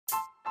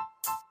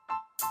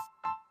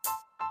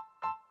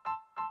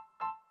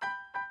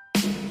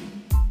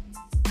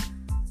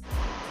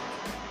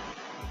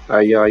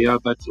Y'all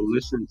about to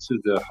listen to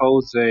the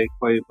Jose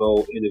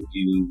Cuervo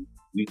interview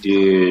we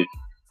did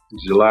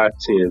July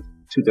 10th,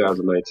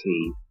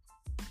 2019.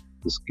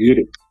 Let's get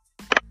it.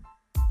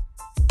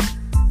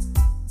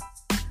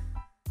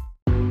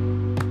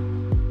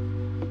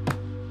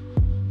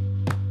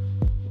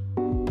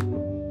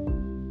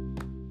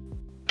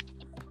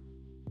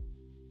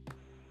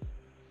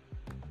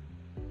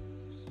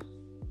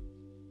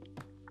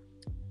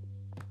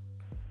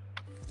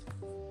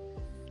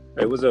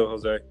 Hey, what's up,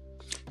 Jose?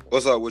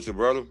 What's up with you,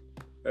 brother?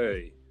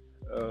 Hey,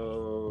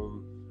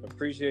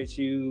 appreciate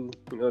you,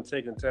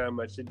 taking time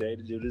out your day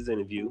to do this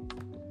interview.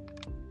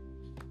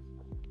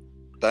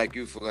 Thank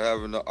you for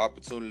having the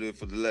opportunity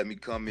to let me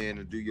come in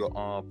and do your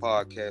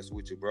podcast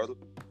with you, brother.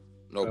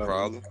 No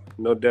problem.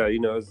 No doubt.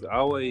 It's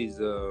always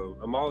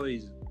I'm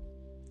always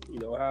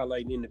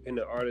highlighting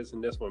independent artists,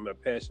 and that's where my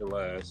passion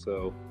lies.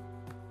 So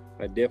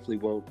I definitely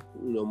want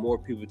more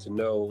people to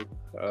know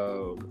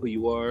who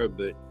you are.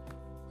 But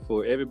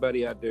for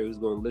everybody out there who's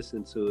going to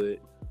listen to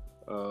it,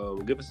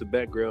 give us a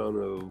background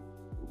of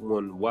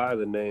why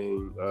the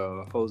name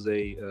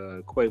Jose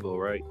Cuervo,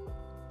 right?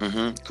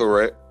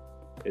 Correct.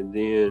 And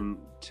then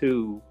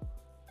two,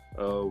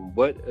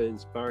 what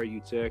inspired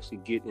you to actually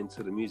get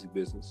into the music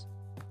business?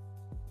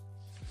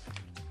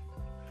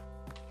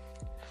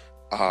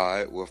 All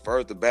right. Well,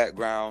 first, the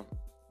background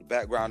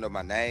of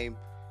my name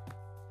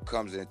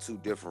comes in two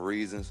different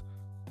reasons.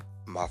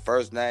 My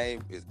first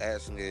name is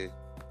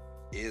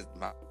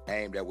my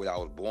name that I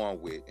was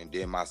born with, and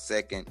then my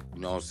second,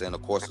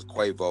 of course, is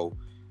Cuervo,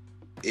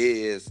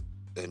 is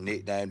a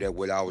nickname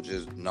that I was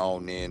just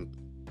known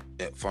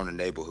from the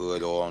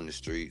neighborhood or on the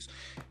streets.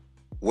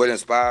 What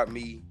inspired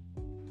me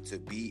to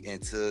be an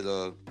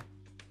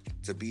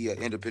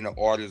independent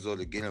artist or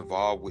to get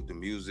involved with the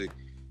music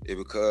is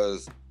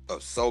because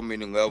of so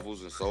many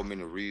levels and so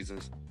many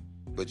reasons.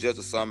 But just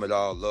to sum it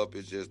all up,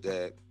 it's just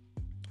that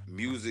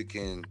music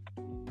can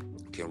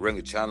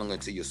really channel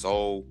into your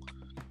soul,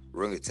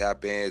 really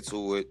tap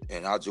into it,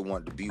 and I just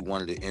wanted to be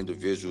one of the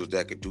individuals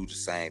that could do the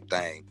same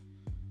thing.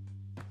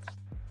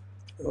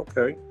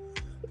 Okay.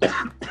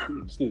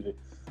 Excuse me.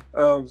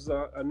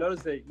 So I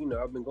noticed that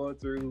I've been going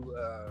through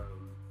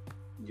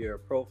your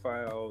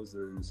profiles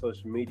and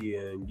social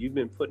media, and you've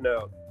been putting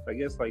out, I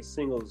guess, like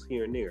singles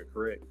here and there,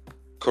 correct?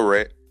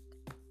 Correct.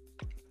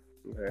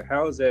 Okay.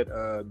 How has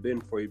that been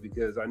for you?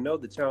 Because I know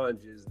the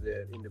challenges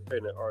that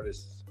independent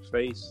artists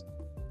face.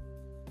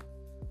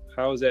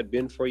 How has that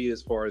been for you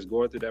as far as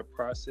going through that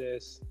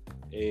process,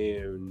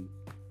 and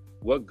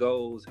what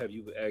goals have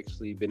you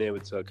actually been able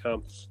to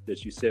accomplish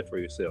that you set for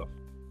yourself?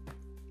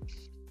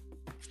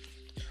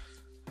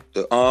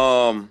 As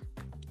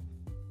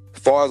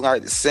far as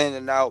like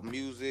sending out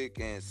music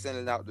and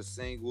sending out the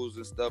singles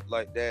and stuff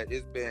like that,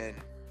 it's been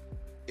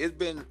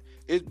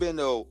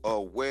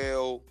a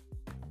well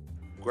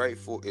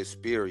grateful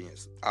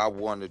experience. I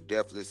want to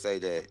definitely say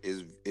that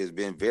it's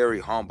been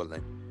very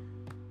humbling,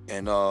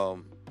 and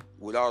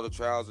with all the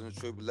trials and the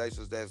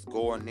tribulations that's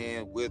going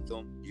in with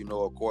them,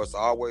 of course, I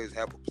always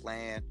have a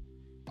plan,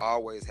 I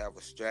always have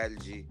a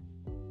strategy,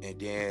 and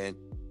then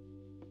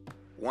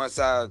once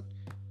I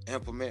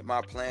implement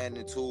my plan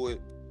into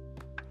it,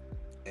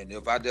 and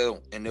if I do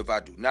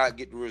not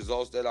get the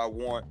results that I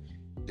want,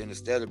 then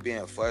instead of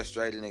being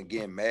frustrated and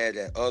getting mad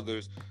at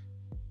others,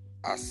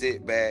 I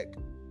sit back,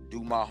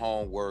 do my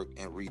homework,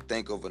 and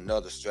rethink of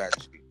another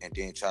strategy, and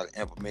then try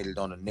to implement it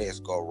on the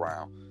next go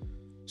round.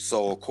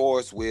 So of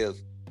course,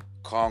 with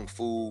Kung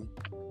Fu,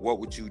 What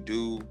Would You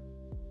Do,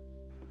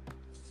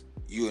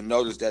 you'll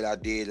notice that I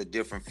did a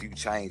different few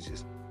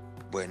changes.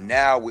 But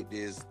now with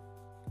this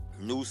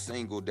new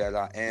single that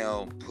I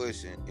am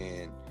pushing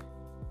and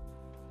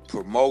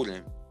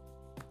promoting,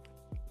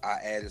 I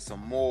added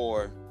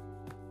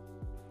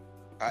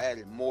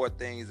more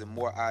things and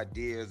more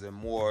ideas and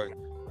more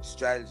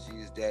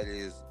strategies that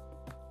is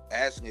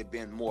actually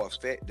been more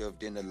effective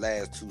than the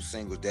last two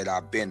singles that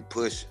I've been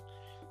pushing.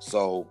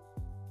 So,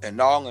 and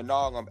all in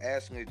all, I'm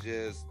actually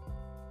just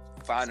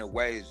finding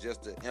ways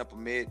just to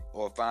implement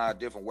or find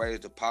different ways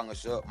to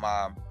polish up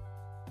my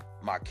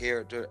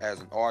character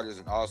as an artist,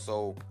 and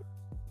also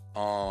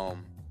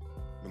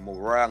the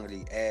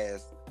morality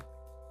as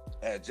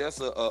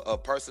just a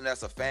person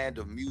that's a fan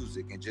of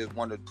music and just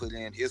want to put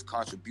in his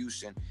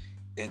contribution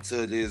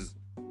into this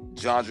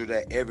genre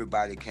that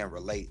everybody can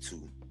relate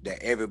to,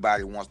 that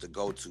everybody wants to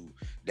go to,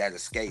 that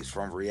escapes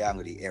from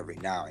reality every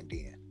now and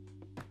then.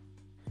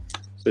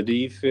 So do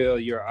you feel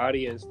your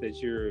audience that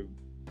you're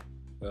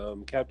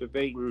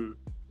captivating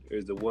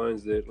is the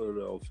ones that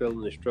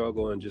feeling the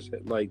struggle and just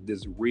like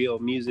this real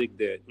music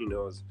that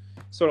is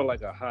sort of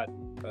like a hot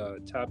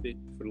topic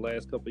for the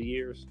last couple of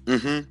years?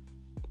 Mm-hmm.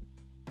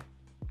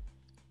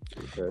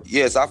 Okay.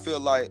 Yes, I feel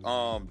like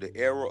the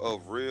era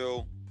of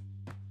real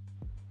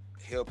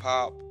hip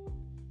hop,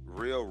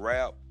 real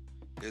rap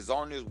is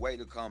on its way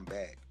to come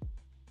back,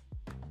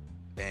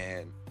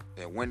 and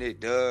when it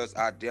does,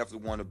 I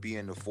definitely want to be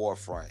in the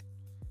forefront.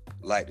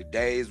 Like the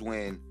days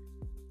when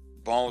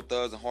Bone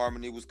Thugs and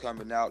Harmony was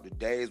coming out, the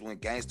days when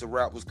gangster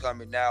rap was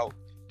coming out,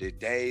 the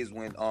days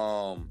when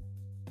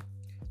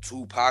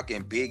Tupac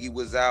and Biggie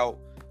was out,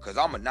 because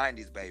I'm a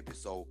 90s baby.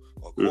 So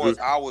of course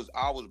Mm-hmm.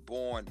 I was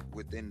born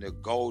within the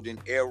golden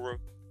era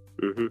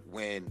Mm-hmm.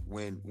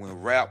 when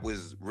rap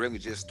was really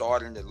just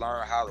starting to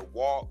learn how to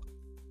walk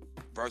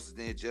versus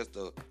then just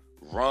to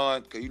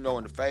run. Because in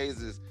the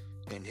phases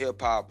in hip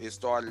hop, it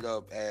started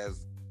up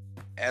as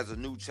a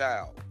new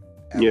child,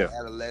 as Yeah. an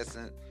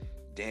adolescent,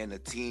 then a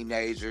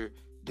teenager,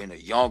 then a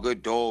young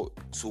adult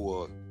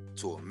to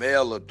a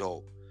male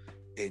adult.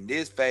 In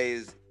this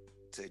phase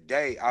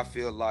today, I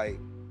feel like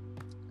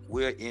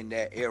we're in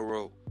that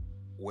era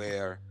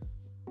where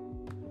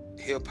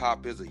hip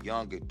hop is a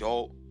young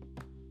adult,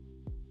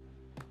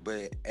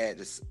 but at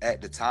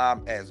the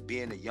time as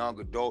being a young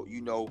adult,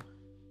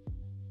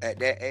 at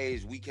that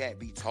age we can't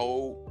be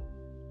told.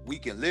 We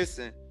can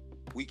listen,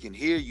 we can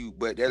hear you,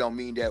 but that don't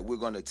mean that we're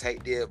gonna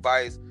take the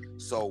advice.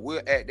 So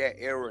we're at that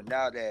era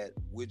now that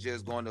we're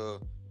just gonna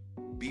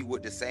be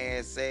what the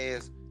saying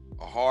says: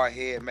 a hard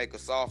head make a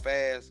soft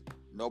ass.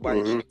 Nobody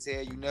Mm-hmm. gonna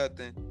tell you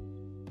nothing.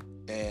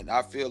 And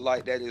I feel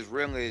like that is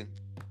really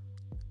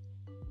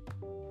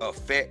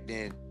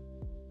affecting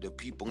the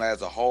people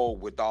as a whole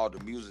with all the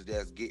music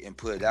that's getting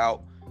put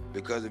out.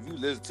 Because if you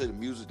listen to the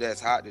music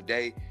that's hot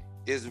today,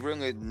 it's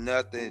really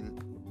nothing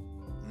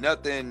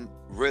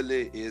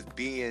really is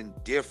being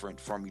different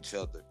from each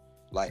other.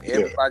 Like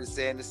everybody's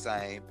saying the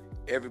same,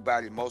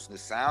 everybody mostly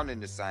sounding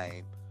the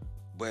same.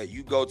 But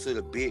you go to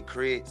the big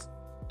crits,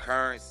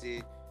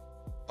 Currency,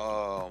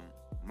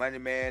 Money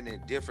Man,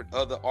 and different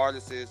other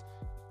artists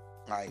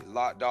like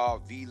Lock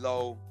Dog,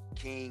 Velo,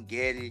 King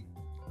Getty,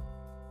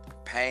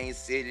 Pain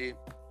City,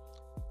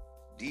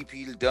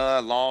 DP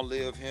Dunn, Long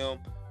Live Him.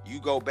 You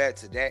go back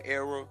to that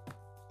era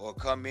or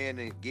come in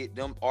and get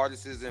them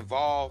artists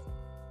involved,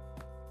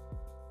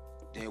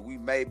 then we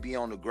may be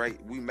on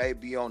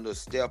the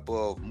step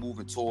of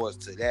moving towards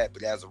to that.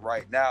 But as of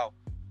right now,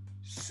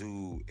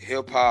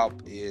 hip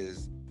hop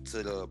is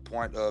to the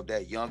point of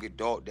that young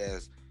adult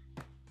that's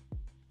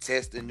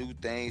testing new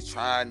things,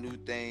 trying new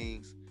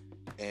things,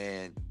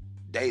 and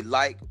they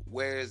like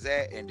where it's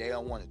at and they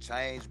don't want to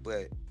change.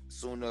 But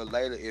sooner or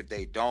later, if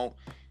they don't,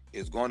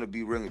 it's going to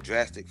be really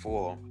drastic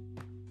for them.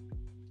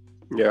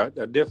 Yeah, I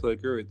definitely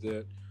agree with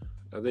that.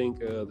 I think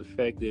the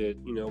fact that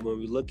when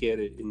we look at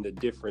it in the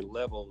different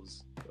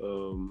levels,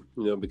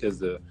 because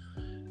the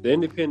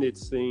independent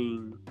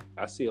scene,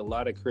 I see a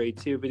lot of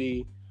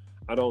creativity.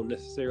 I don't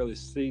necessarily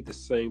see the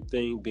same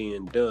thing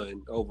being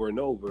done over and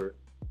over.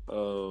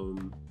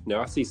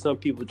 Now I see some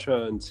people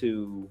trying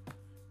to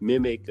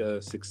mimic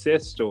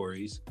success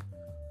stories,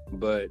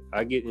 but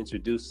I get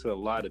introduced to a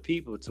lot of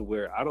people to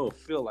where I don't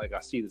feel like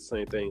I see the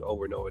same thing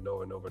over and over and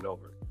over and over and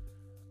over.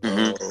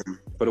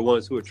 For the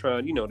ones who are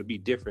trying, to be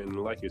different and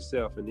like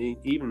yourself. And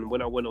even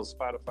when I went on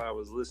Spotify, I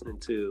was listening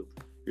to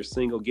your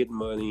single "Getting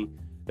Money,"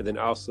 and then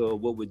also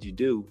 "What Would You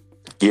Do."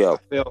 Yeah, I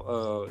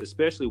felt,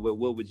 especially with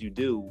 "What Would You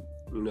Do,"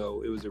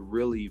 it was a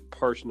really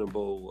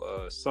personable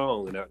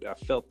song, and I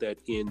felt that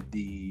in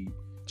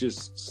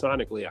just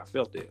sonically, I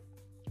felt that.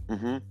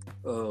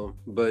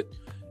 But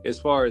as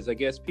far as I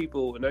guess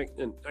people,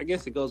 and I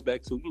guess it goes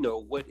back to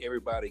what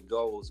everybody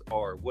goals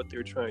are, what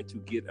they're trying to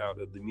get out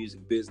of the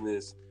music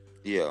business.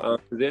 Yeah. At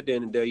the end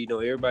of the day,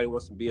 everybody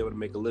wants to be able to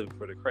make a living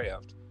for the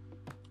craft.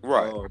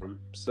 Right.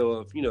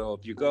 So if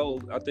your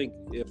goal, I think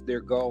if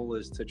their goal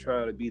is to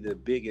try to be the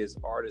biggest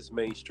artist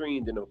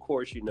mainstream, then of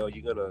course, you're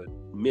gonna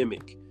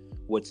mimic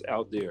what's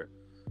out there.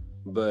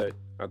 But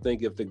I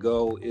think if the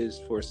goal is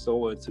for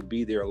someone to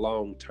be there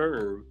long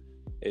term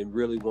and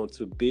really want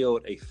to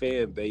build a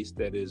fan base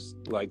that is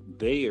like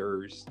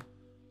theirs,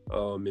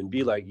 and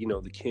be like,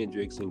 the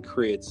Kendricks and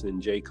Crits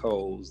and J.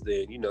 Cole's,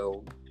 then,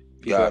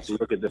 people have to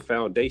look at the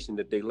foundation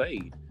that they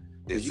laid.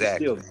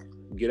 Exactly. You can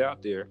still get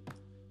out there.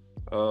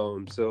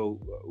 So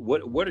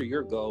what are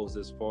your goals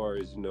as far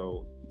as,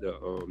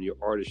 your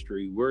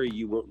artistry? Where are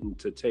you wanting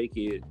to take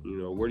it?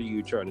 What are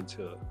you trying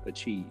to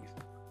achieve?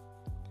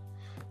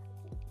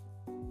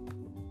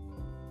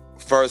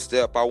 First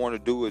step I want to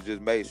do is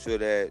just make sure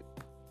that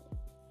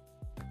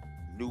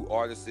new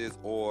artists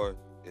or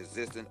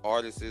existing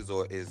artists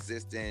or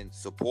existing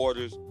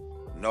supporters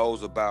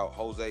knows about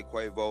Jose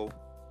Cuervo.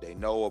 They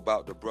know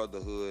about the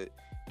brotherhood.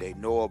 They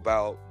know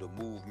about the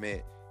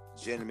movement,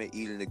 gentlemen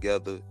eating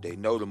together. They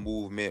know the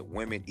movement,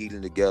 women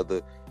eating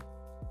together.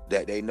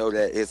 That they know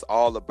that it's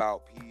all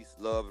about peace,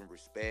 love, and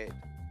respect.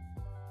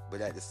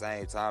 But at the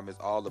same time, it's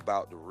all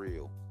about the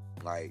real.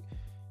 Like,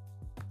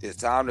 it's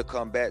time to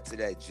come back to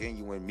that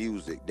genuine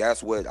music.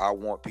 That's what I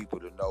want people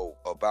to know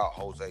about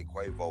Jose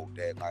Cuervo.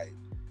 That, like,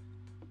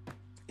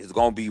 it's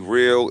gonna be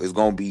real. It's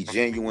gonna be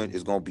genuine.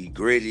 It's gonna be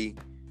gritty.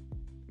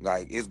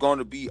 Like, it's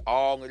gonna be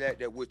all of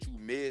that what you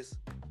miss.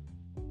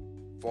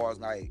 As far as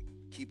like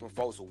keeping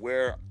folks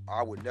aware,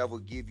 I would never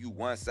give you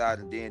one side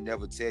and then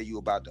never tell you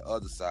about the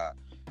other side.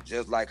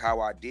 Just like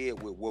how I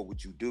did with What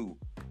Would You Do.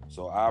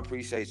 So I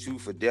appreciate you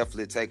for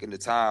definitely taking the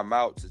time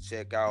out to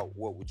check out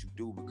What Would You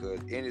Do, because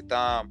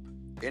anytime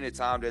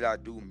that I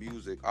do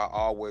music, I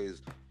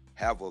always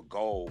have a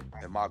goal.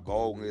 And my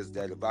goal is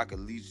that if I can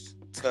at least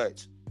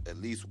touch at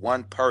least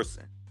one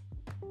person,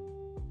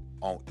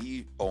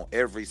 on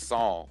every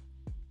song,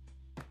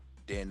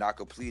 then I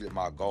completed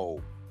my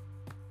goal.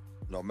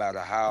 No matter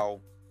how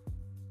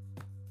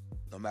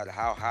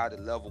high the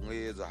level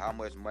is or how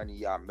much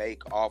money I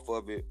make off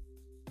of it,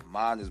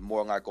 mine is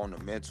more like on the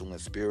mental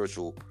and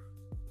spiritual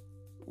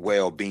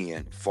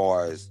well-being,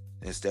 far as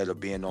instead of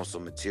being on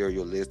some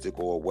materialistic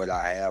or what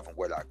I have and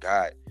what I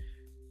got.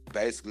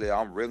 Basically,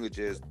 I'm really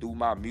just, through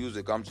my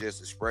music, I'm just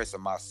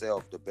expressing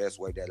myself the best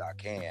way that I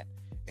can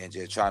and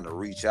just trying to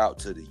reach out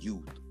to the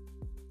youth.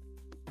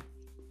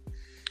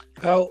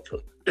 How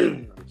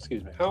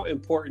excuse me, how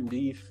important do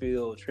you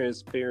feel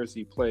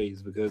transparency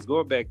plays? Because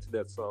going back to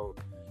that song,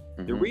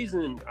 the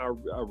reason I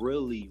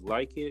really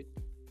like it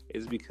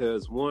is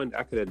because, one,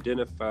 I could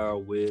identify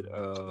with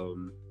a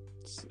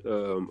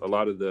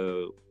lot of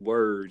the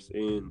words,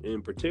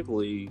 and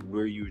particularly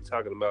where you were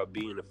talking about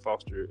being a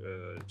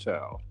foster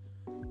child.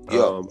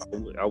 Yeah.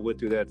 I went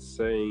through that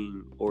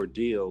same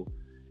ordeal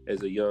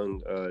as a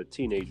young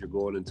teenager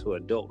going into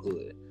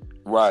adulthood.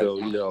 Right.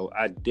 So,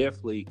 I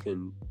definitely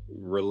can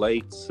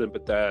relate,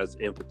 sympathize,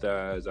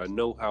 empathize. I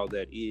know how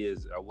that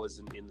is. I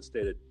wasn't in the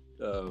state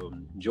of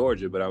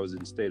Georgia, but I was in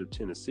the state of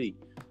Tennessee.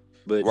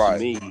 But to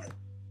me,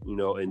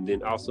 and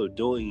then also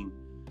doing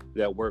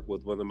that work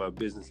with one of my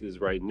businesses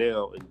right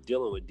now and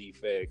dealing with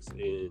defects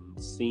and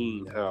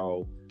seeing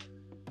how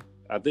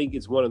I think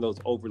it's one of those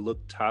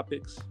overlooked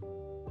topics,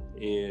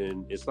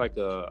 and it's like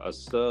a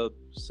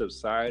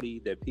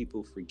society that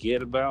people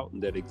forget about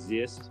and that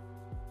exists,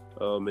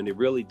 and it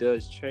really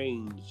does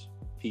change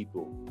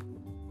people.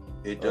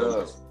 It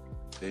does.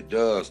 It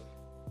does.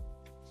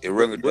 It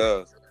really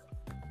does.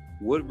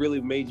 What really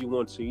made you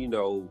want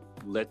to,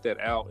 let that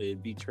out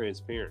and be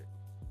transparent?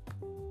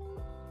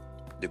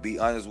 To be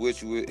honest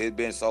with you, it's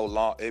been so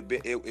long. It's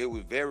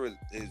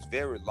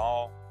very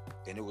long,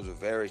 and it was a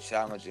very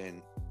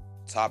challenging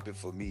topic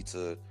for me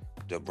to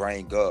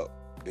bring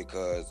up,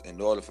 because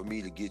in order for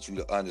me to get you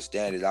to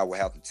understand it, I would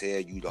have to tell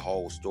you the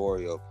whole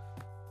story of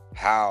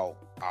how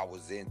I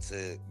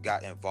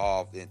got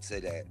involved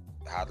into that,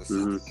 how the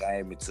system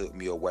came and took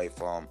me away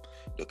from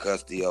the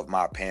custody of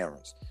my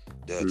parents,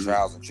 the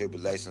trials and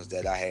tribulations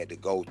that I had to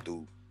go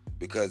through.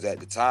 Because at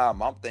the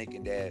time, I'm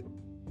thinking that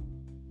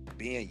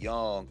being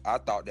young, I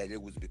thought that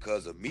it was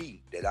because of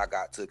me that I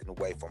got taken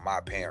away from my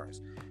parents,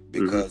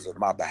 because of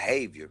my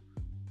behavior.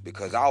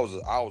 Because I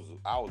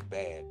was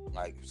bad.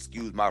 Like,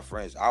 excuse my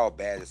French, I was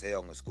bad as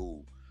hell in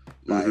school.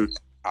 Like,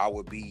 I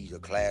would be the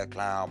class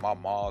clown. My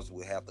moms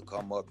would have to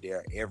come up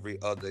there every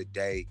other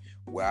day.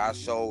 Where I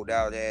showed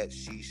out at,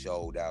 she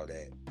showed out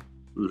at.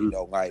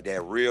 Like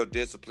that real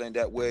discipline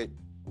that what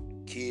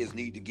kids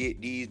need to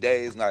get these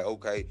days. Like,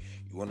 okay,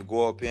 you want to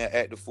go up here and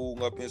act the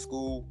fool up in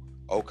school?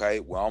 Okay,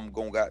 well, I'm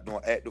going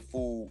to act the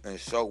fool and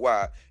show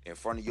out in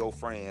front of your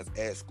friends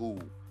at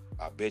school.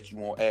 I bet you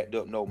won't act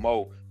up no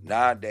more.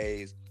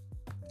 Nowadays,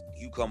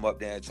 you come up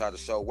there and try to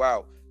show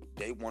out,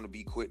 they want to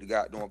be quick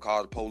to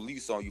call the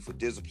police on you for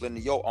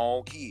disciplining your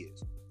own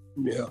kids.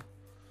 Yeah.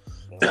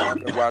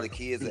 And why the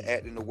kids are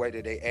acting the way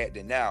that they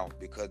acting now,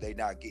 because they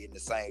not getting the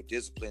same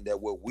discipline that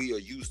what we are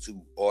used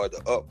to, or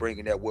the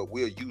upbringing that what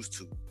we're used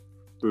to,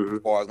 as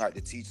far as like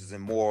the teachers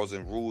and morals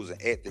and rules and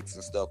ethics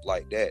and stuff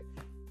like that.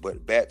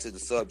 But back to the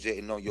subject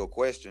and on your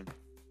question,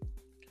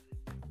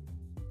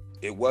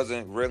 it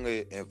wasn't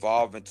really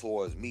involving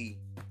towards me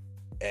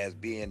as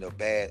being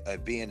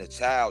a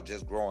child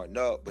just growing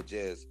up, but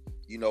just,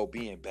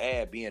 being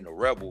bad, being a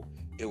rebel.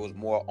 It was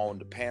more on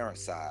the parent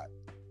side.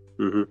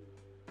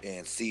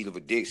 And seed of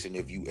addiction,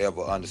 if you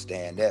ever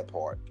understand that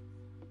part.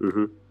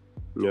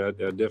 Yeah,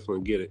 I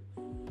definitely get it.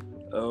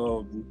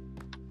 So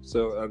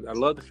I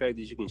love the fact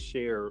that you can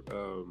share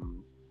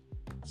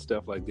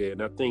stuff like that,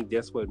 and I think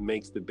that's what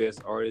makes the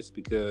best artists,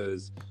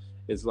 because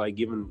it's like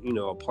giving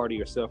a part of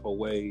yourself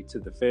away to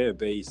the fan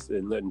base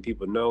and letting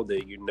people know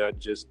that you're not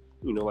just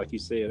like you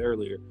said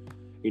earlier,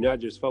 you're not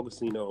just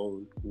focusing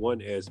on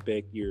one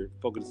aspect, you're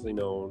focusing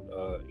on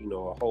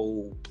a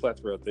whole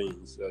plethora of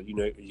things.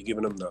 You're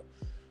giving them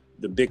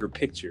the bigger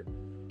picture.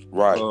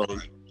 Right.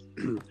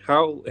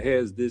 How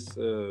has this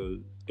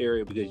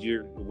area, because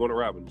you're Warner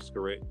Robins,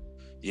 correct?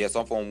 Yes,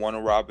 I'm from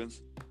Warner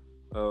Robins.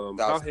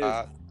 How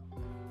has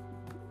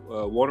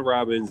Warner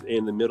Robins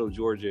in the Middle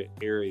Georgia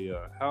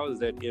area, how has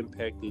that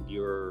impacted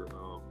your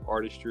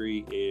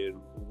artistry, and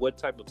what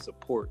type of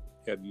support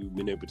have you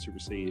been able to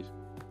receive?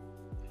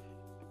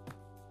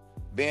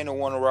 Being in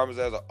Warner Robins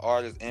as an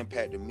artist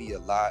impacted me a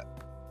lot,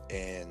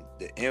 and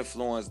the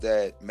influence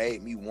that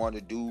made me want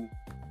to do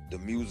the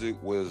music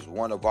was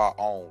one of our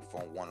own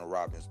from Warner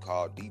Robins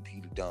called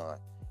DP the Don,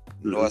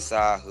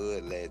 Northside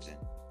Hood legend.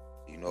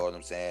 You know what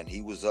I'm saying?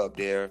 He was up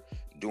there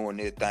doing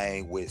his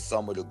thing with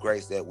some of the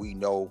greats that we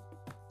know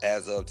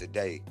as of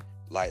today,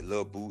 like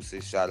Lil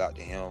Boosie, shout out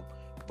to him,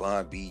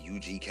 Bun B,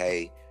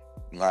 UGK.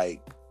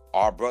 Like,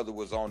 our brother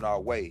was on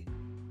our way,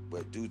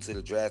 but due to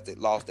the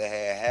drastic loss that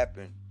had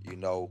happened,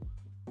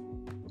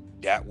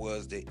 that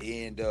was the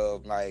end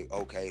of, like,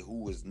 okay,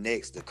 who was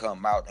next to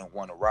come out in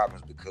Warner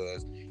Robins,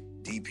 because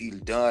DP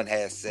the Don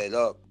had set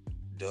up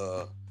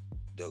the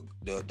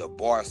the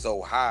bar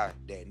so high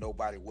that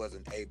nobody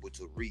wasn't able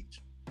to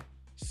reach.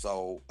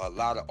 So a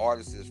lot of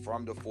artists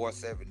from the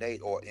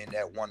 478 or in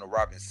that Warner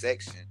Robins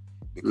section,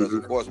 because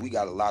of course we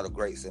got a lot of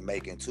greats in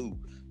Macon too.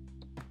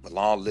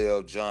 Long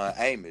live John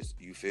Amos,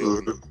 you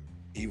feel me?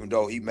 Even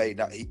though he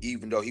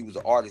was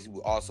an artist, he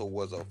also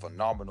was a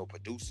phenomenal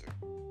producer.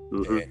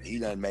 And he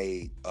done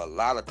made a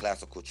lot of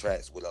classical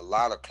tracks with a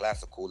lot of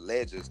classical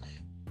legends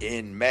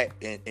in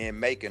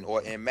Macon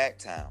or in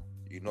Mactown.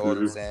 You know what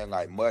I'm saying?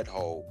 Like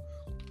Mudhole,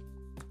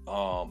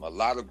 a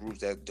lot of groups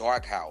that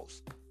Dark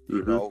House,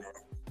 you know.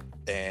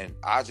 And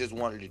I just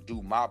wanted to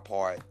do my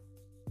part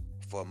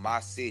for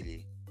my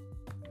city,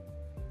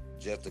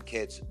 just to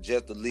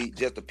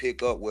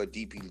pick up where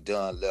DP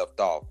Dunn left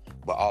off,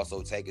 but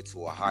also take it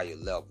to a higher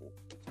level,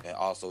 and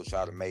also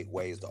try to make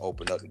ways to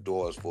open up the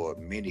doors for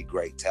many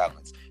great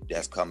talents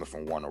that's coming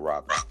from Warner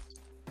Robins.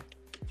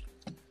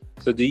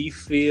 So do you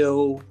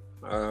feel,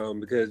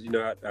 because, you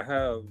know, I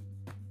have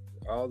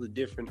all the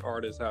different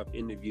artists I've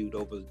interviewed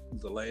over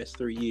the last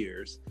 3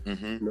 years,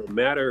 no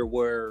matter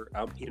where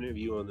I'm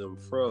interviewing them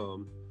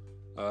from,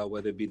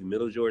 whether it be the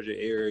Middle Georgia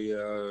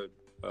area,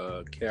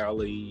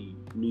 Cali,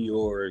 New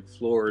York,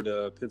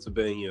 Florida,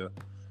 Pennsylvania,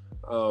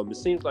 it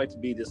seems like to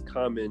be this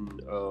common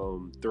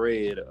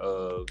thread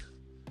of,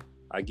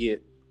 I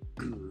get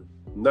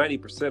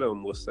 90% of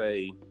them will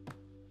say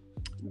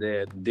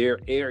that their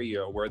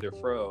area where they're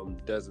from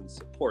doesn't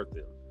support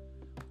them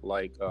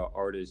like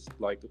artists,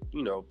 like,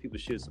 you know, people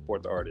should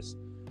support the artists.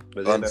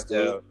 But then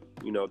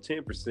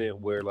 10%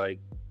 where, like,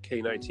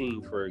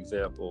 K19, for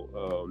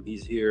example,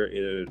 he's here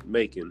in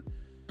Macon.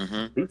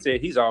 He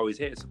said he's always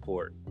had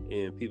support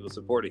and people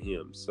supported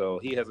him, so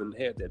he hasn't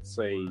had that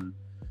same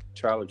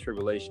trial and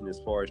tribulation as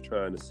far as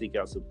trying to seek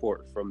out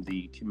support from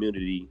the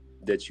community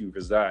that you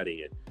reside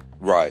in.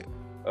 Right.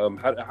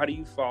 How do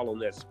you fall on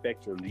that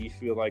spectrum? Do you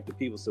feel like the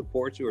people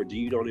support you, or do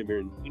you don't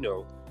even, you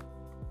know,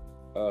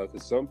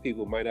 because some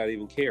people might not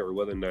even care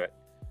whether or not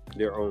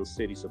their own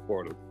city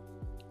support them?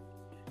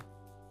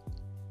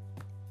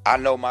 I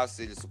know my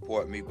city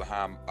support me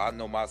I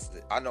know my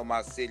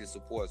city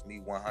supports me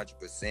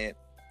 100%.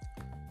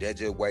 They're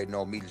just waiting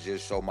on me to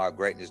just show my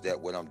greatness, that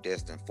what I'm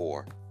destined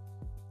for.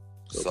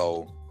 Okay.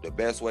 So the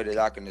best way that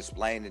I can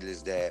explain it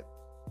is that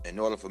in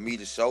order for me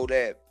to show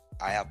that,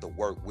 I have to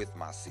work with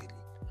my city.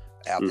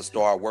 I have to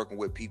start working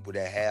with people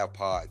that have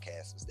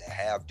podcasts, that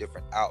have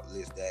different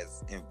outlets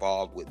that's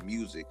involved with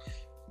music,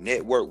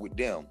 network with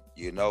them,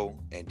 you know,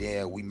 and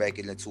then we make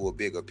it into a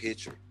bigger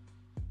picture.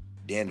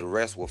 Then the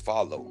rest will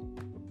follow.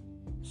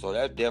 So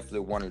that's definitely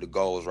one of the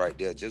goals right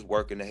there, just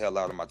working the hell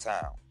out of my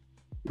town.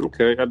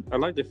 Okay, I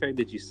like the fact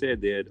that you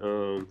said that,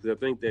 because I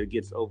think that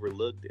gets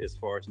overlooked as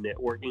far as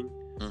networking,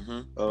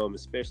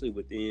 especially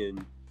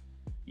within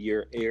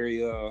your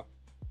area.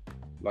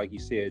 Like you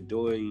said,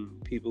 doing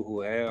people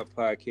who have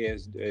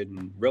podcasts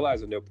and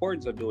realizing the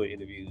importance of doing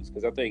interviews,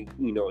 because I think,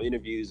 you know,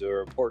 interviews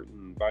are an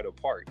important, vital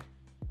part.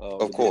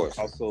 Of course.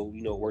 Also,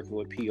 you know, working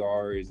with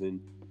PRs and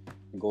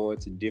going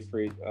to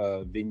different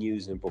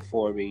venues and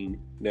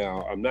performing.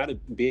 Now, I'm not a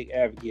big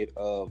advocate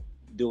of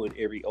doing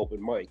every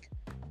open mic.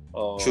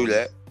 True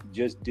that.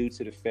 Just due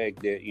to the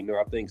fact that, you know,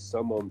 I think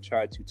some of them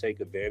try to take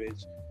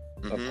advantage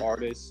of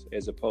artists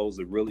as opposed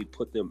to really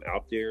put them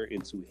out there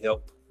and to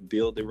help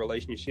build the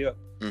relationship.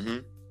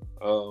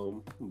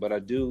 But I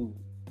do,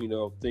 you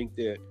know, think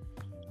that,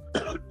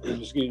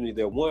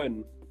 that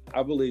one,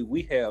 I believe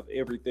we have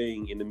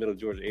everything in the Middle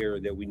Georgia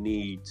area that we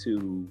need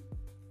to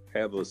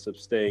have a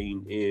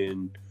sustained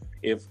and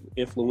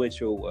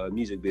influential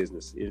music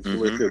business,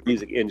 influential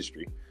music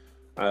industry.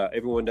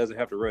 Everyone doesn't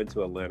have to run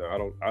to Atlanta.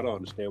 I don't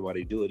understand why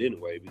they do it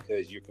anyway,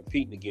 because you're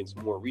competing against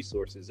more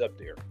resources up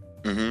there.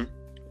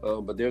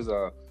 But there's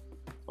a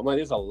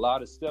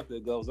lot of stuff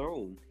that goes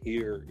on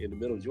here in the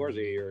Middle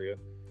Georgia area.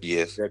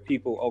 Yes. That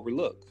people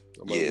overlook.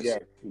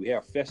 We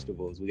have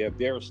festivals. We have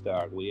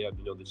Barristock. We have,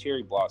 you know, the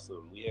Cherry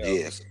Blossom. We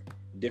have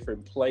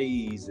different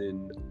plays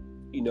and,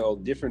 you know,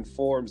 different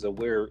forms of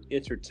where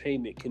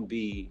entertainment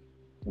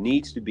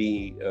needs to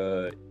be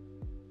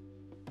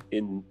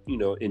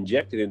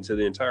injected into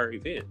the entire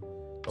event.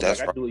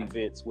 I do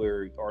events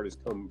where artists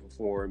come and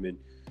perform, and,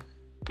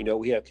 you know,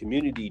 we have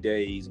community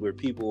days where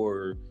people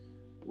are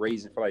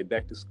raising for, like,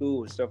 back to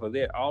school and stuff like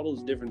that. All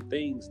those different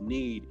things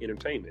need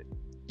entertainment.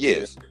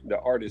 Yes. If the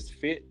artists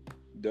fit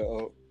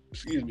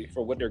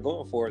for what they're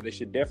going for, they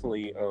should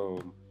definitely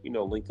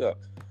link up.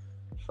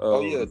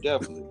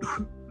 Definitely.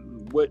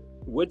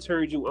 What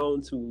turned you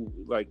on to,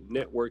 like,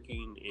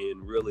 networking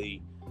and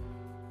really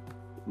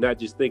not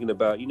just thinking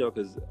about, you know,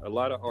 because a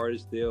lot of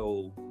artists,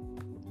 or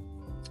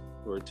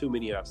too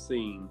many I've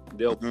seen,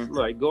 they'll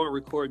like go and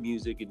record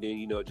music and then,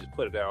 you know, just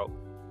put it out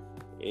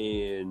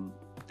and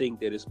think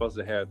that it's supposed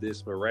to have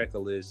this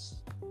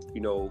miraculous,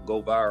 you know,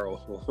 go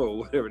viral or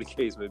whatever the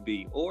case may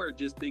be, or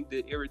just think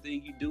that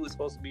everything you do is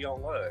supposed to be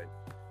online.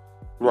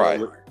 Right.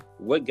 You know,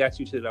 what got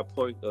you to that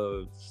point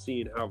of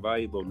seeing how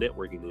valuable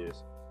networking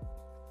is?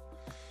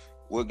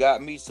 What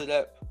got me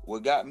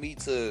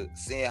to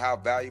seeing how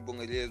valuable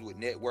it is with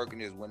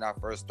networking is when I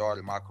first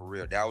started my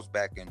career. That was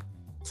back in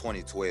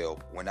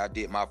 2012, when I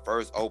did my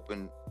first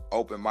open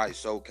mic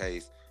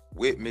showcase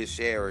with Miss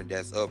Sharon,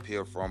 that's up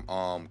here from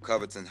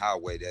Covington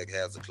Highway, that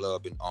has a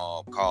club in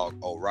called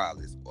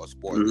O'Reilly's or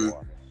Sport Mm-hmm.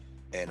 Bar.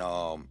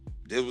 And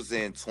this was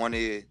in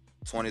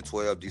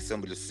 2012,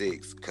 December the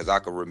 6th, because I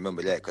can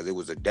remember that because it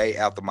was a day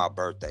after my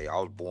birthday. I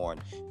was born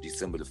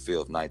December the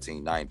 5th,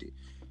 1990.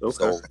 Okay.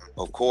 So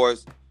of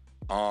course,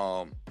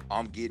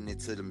 I'm getting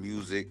into the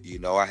music. You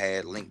know, I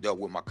had linked up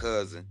with my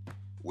cousin,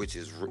 which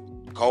is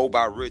Cole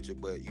by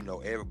Richard, but you know,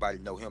 everybody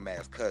know him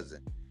as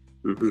Cousin.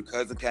 Mm-hmm. My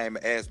cousin came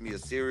and asked me a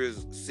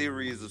series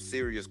of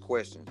serious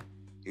questions.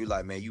 He was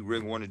like, "Man, you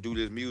really want to do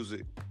this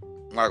music?"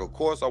 I'm like, "Of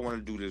course I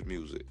want to do this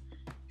music."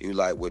 He was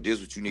like, "Well, this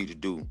is what you need to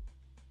do.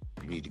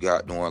 You need to go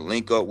out there and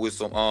link up with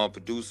some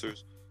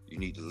producers. You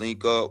need to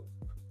link up,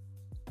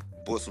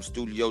 book some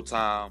studio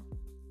time,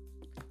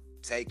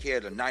 take care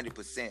of the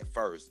 90%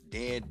 first,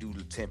 then do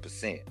the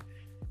 10%.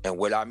 And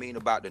what I mean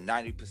about the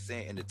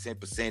 90% and the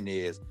 10%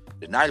 is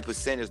the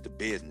 90% is the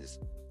business.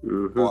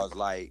 Mm-hmm. As far as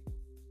like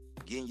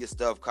getting your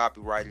stuff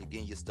copyrighted,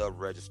 getting your stuff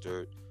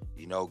registered,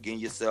 you know, getting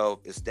yourself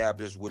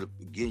established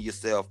getting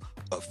yourself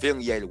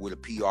affiliated with a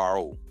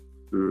PRO.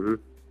 Mm-hmm.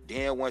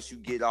 Then once you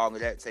get all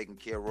of that taken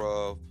care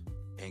of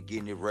and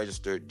getting it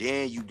registered,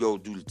 then you go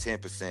do the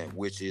 10%,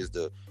 which is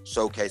the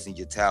showcasing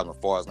your talent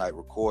as far as like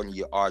recording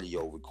your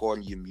audio,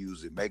 recording your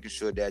music, making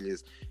sure that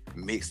it's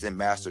mixed and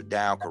mastered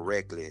down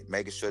correctly,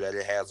 making sure that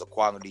it has a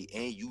quality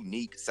and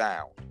unique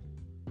sound.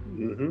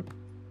 Mm-hmm.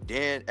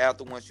 Then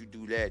after once you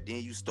do that,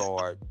 then you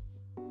start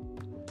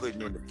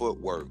putting in the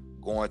footwork,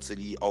 going to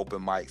the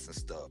open mics and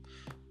stuff.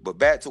 But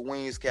back to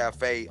Wings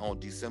Cafe on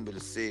December the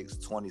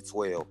 6th,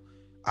 2012,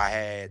 I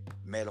had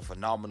met a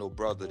phenomenal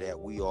brother that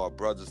we are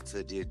brothers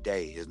to this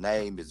day. His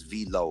name is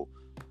Velo,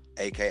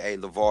 aka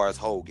LeVars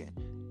Hogan.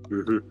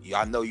 Mm-hmm.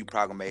 I know you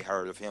probably may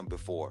heard of him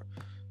before.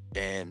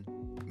 And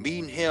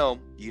meeting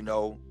him, you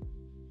know,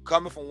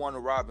 coming from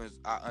Warner Robins,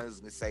 I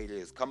honestly say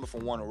this, coming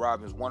from Warner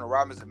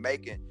Robins and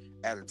Macon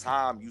at the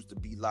time used to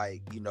be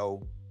like, you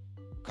know,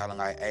 kind of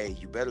like, hey,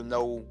 you better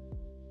know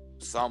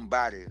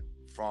somebody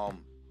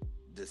from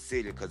the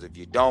city, because if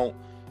you don't,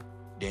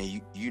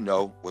 then you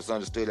know what's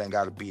understood ain't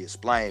got to be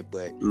explained.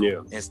 But yeah,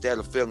 instead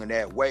of feeling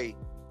that way,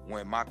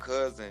 when my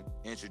cousin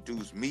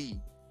introduced me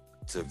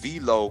to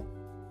Velo,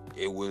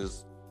 it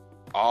was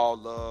all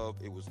love,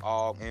 it was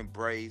all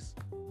embrace.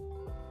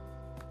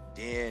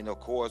 Then of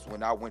course,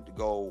 when I went to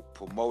go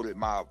promoted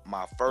my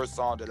first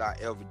song that I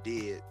ever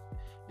did,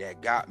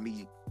 that got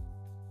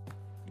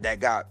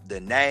the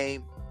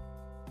name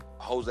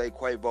Jose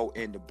Cuervo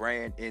in the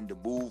brand, in the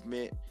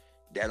movement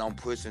that I'm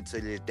pushing to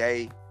this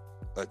day,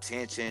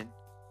 attention,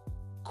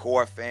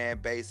 core fan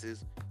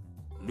bases,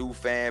 new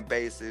fan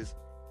bases,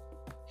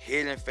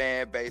 hidden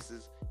fan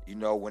bases. You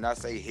know, when I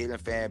say hidden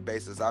fan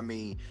bases, I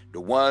mean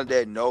the ones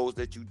that knows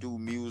that you do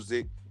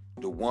music,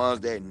 the ones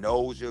that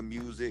knows your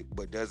music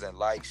but doesn't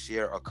like,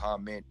 share, or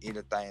comment,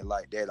 anything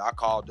like that. I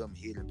call them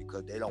hidden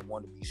because they don't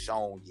want to be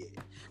shown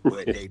yet,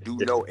 but they do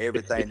know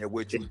everything that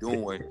what you're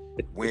doing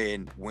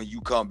when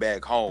you come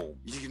back home.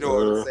 You know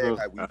what I'm saying?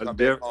 Like when you come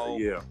back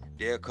home, yeah,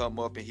 they'll come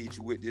up and hit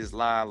you with this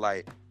line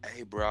like,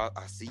 "Hey, bro,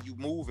 I see you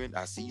moving.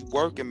 I see you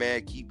working,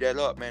 man. Keep that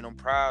up, man. I'm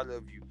proud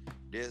of you."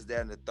 This,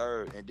 that, and the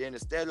third. And then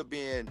instead of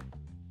being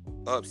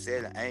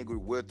upset and angry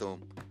with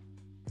them,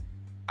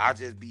 I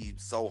just be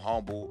so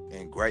humble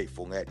and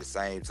grateful, and at the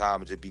same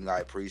time just be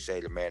like,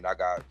 appreciate it, man. I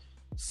got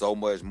so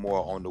much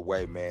more on the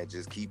way, man.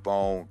 Just keep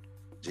on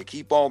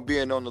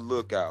being on the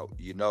lookout,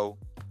 you know.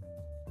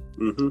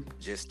 mm-hmm.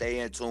 Just stay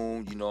in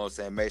tune, you know what I'm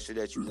saying. Make sure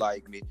that you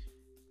like me,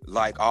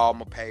 like all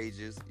my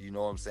pages, you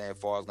know what I'm saying. As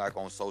far as like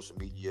on social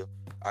media,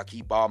 I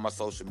keep all my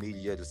social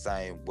media the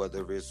same,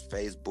 whether it's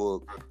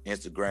Facebook,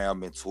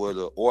 Instagram, and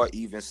Twitter, or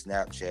even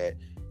Snapchat.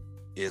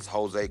 It's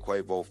Jose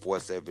Cuervo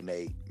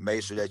 478.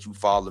 Make sure that you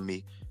follow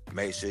me.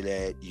 Make sure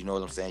that, you know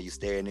what I'm saying, you're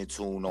staying in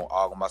tune on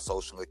all of my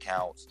social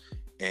accounts.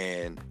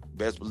 And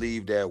best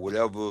believe that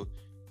whatever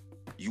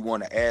you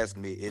want to ask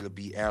me, it'll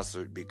be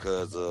answered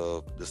because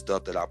of the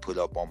stuff that I put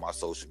up on my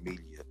social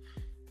media.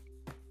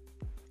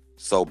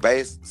 So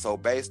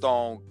based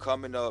on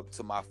coming up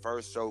to my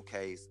first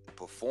showcase,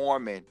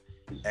 performing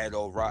at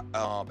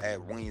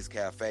Wings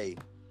Cafe,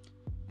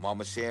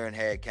 Mama Sharon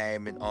had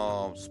came and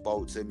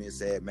spoke to me and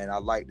said, "Man, I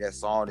like that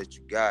song that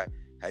you got.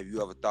 Have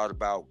you ever thought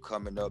about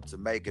coming up to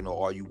Macon,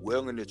 or are you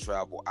willing to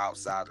travel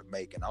outside of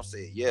Macon?" I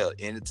said, "Yeah,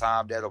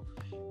 anytime that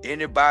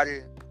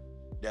anybody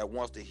that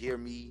wants to hear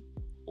me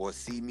or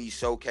see me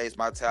showcase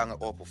my talent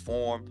or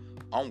perform,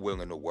 I'm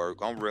willing to work.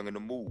 I'm willing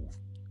to move."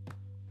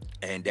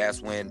 And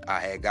that's when I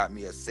had got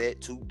me a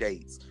set 2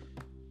 dates.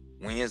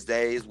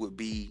 Wednesdays would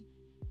be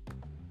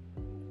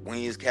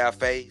Wings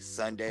Cafe,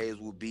 Sundays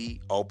would be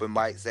open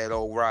mics at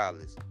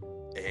O'Reilly's.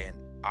 And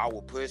I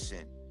was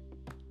pushing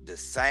the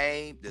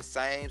same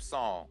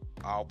song.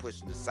 I was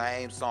pushing the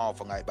same song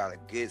for like about a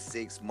good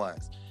 6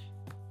 months.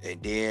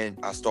 And then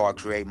I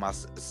started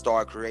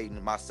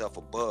creating myself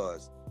a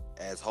buzz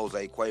as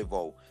Jose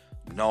Cuervo,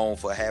 known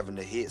for having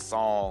the hit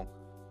song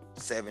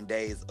 7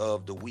 days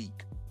of the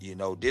week. You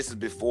know, this is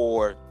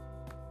before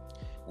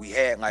we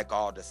had like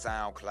all the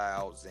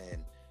SoundClouds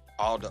and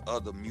all the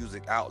other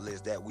music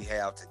outlets that we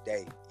have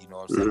today. You know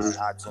what I'm saying?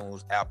 Like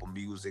iTunes, Apple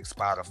Music,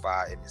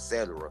 Spotify, and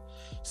etc.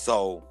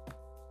 So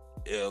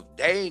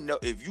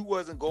if you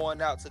wasn't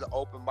going out to the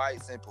open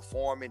mics and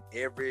performing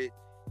every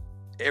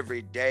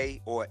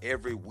day or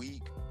every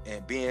week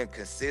and being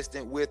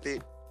consistent with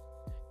it,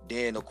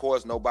 then of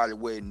course nobody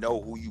would know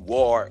who you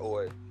are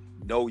or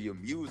know your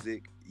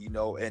music, you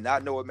know. And I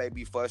know it may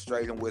be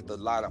frustrating with a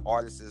lot of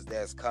artists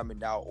that's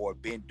coming out or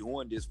been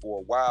doing this for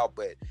a while,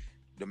 but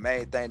the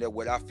main thing that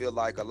what I feel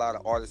like a lot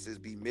of artists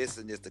be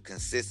missing is the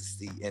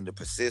consistency and the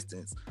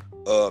persistence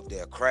of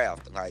their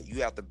craft. Like,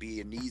 you have to be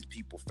in these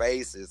people's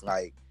faces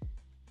like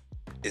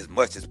as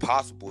much as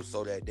possible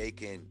so that they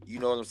can, you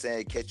know what I'm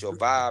saying, catch your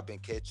vibe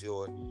and catch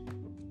your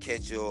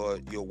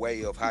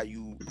way of how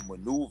you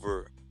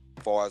maneuver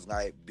as far as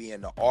like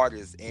being an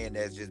artist and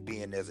as just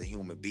being as a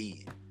human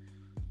being.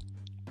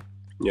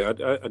 Yeah,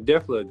 I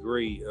definitely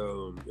agree.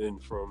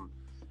 And from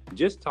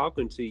just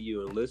talking to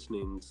you and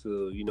listening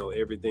to, you know,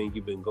 everything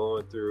you've been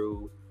going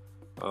through,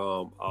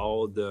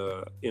 all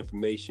the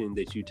information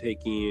that you take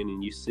in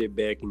and you sit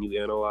back and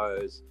you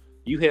analyze,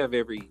 you have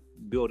every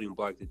building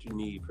block that you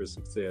need for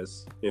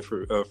success and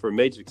for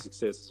major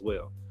success as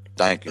well.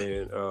 Thank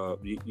you.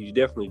 And you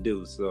definitely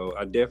do. So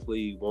I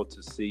definitely want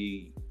to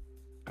see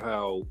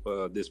how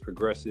this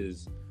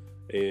progresses,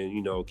 and,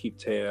 you know, keep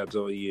tabs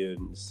on you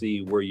and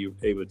see where you're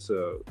able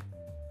to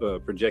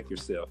project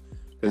yourself.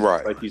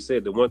 Right. Like you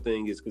said, the one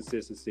thing is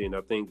consistency, and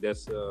I think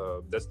that's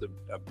a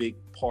big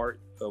part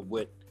of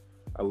what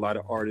a lot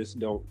of artists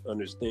don't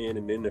understand.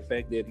 And then the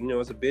fact that, you know,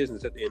 it's a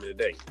business at the end of the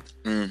day.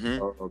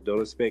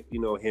 Don't expect, you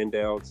know,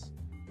 handouts,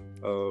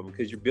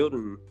 because you're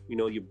building, you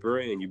know, your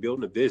brand, you're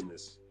building a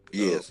business.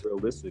 Yes.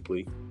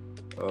 Realistically,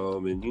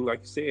 and you,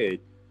 like you said,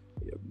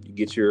 you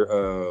get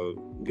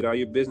all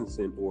your business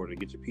in order,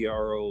 get your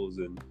PROs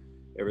and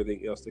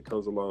everything else that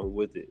comes along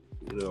with it.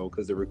 You know,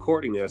 because the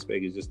recording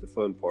aspect is just the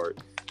fun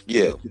part.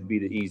 Yeah, it should be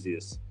the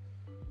easiest.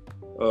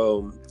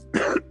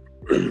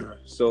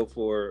 So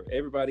for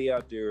everybody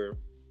out there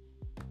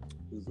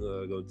who's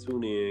gonna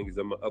tune in, because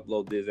I'm gonna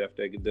upload this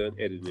after I get done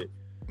editing it.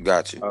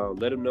 Got you.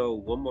 Let them know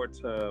one more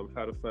time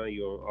how to find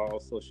you on all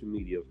social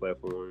media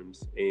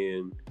platforms.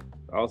 And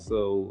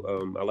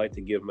also, I like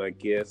to give my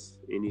guests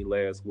any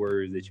last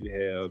words that you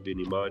have,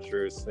 any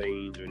mantras,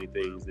 sayings, or any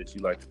things that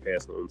you like to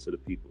pass on to the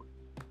people.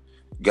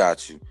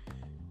 Got you.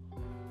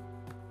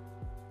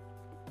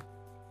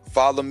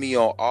 Follow me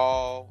on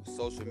all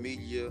social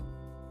media,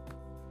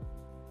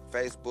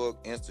 Facebook,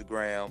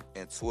 Instagram,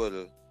 and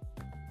Twitter.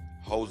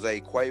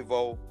 Jose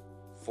Quavo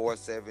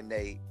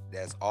 478.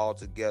 That's all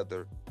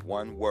together,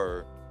 one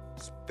word,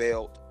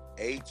 spelled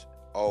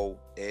HoseaCuervo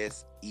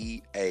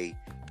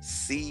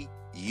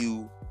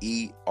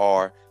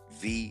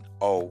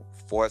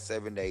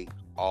 478,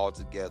 all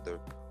together,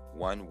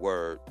 one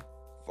word.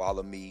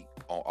 Follow me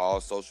on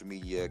all social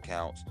media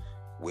accounts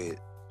with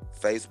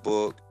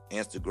Facebook,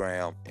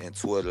 Instagram, and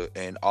Twitter.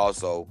 And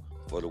also,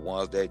 for the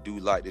ones that do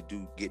like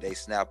to get their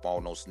snap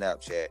on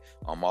Snapchat,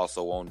 I'm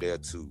also on there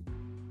too.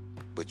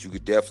 But you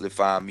could definitely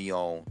find me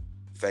on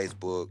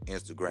Facebook,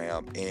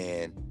 Instagram,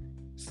 and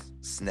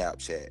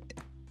Snapchat.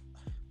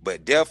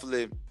 But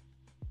definitely,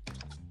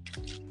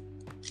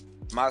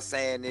 my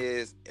saying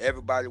is,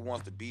 everybody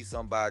wants to be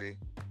somebody,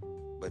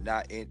 but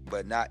not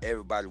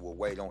everybody will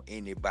wait on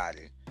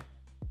anybody.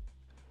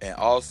 And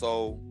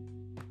also,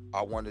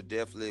 I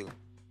definitely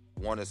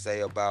want to say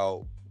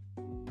about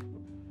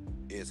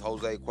is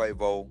Jose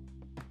Quavo,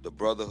 the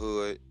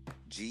Brotherhood,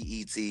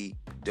 GETWET,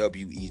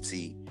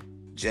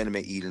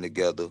 gentlemen eating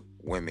together,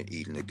 women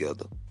eating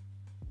together.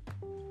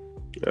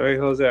 All right,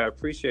 Jose, I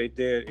appreciate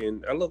that,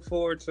 and I look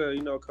forward to,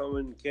 you know,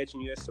 coming and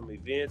catching you at some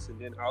events, and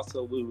then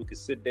also when we can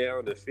sit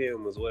down and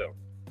film as well.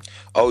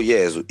 Oh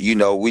yes, you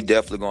know, we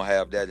definitely gonna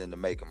have that in the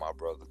making, my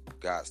brother.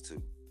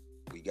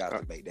 We got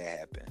to make that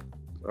happen.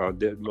 Oh,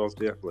 most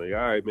definitely.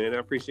 All right, man, I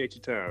appreciate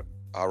your time.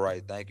 All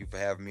right, thank you for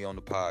having me on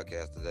the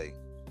podcast today.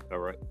 All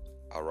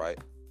right.